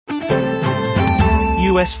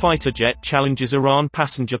U.S. fighter jet challenges Iran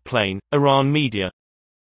passenger plane, Iran media.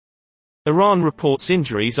 Iran reports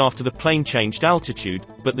injuries after the plane changed altitude,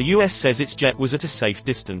 but the U.S. says its jet was at a safe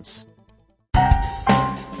distance.